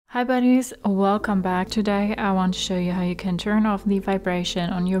Hi buddies, welcome back. Today I want to show you how you can turn off the vibration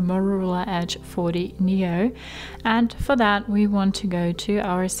on your Motorola Edge 40 Neo, and for that we want to go to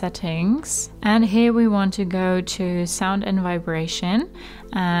our settings, and here we want to go to sound and vibration,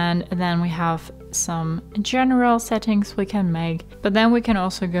 and then we have some general settings we can make, but then we can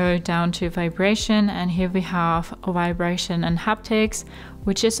also go down to vibration, and here we have vibration and haptics,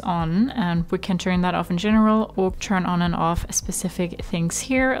 which is on, and we can turn that off in general or turn on and off specific things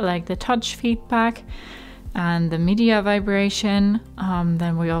here like the touch feedback and the media vibration.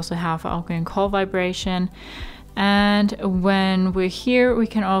 Then we also have outgoing call vibration, and when we're here we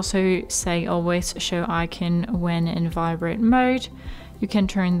can also say always show icon when in vibrate mode. You can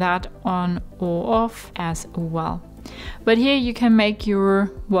turn that on or off as well. But here you can make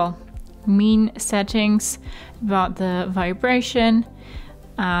your, well, main settings about the vibration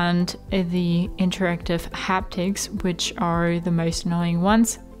and the interactive haptics, which are the most annoying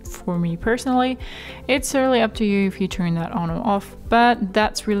ones for me personally. It's really up to you if you turn that on or off, but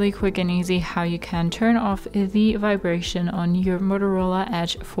that's really quick and easy how you can turn off the vibration on your Motorola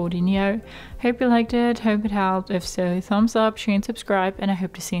Edge 40 Neo. Hope you liked it, hope it helped. If so, thumbs up, share and subscribe, and I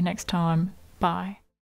hope to see you next time. Bye.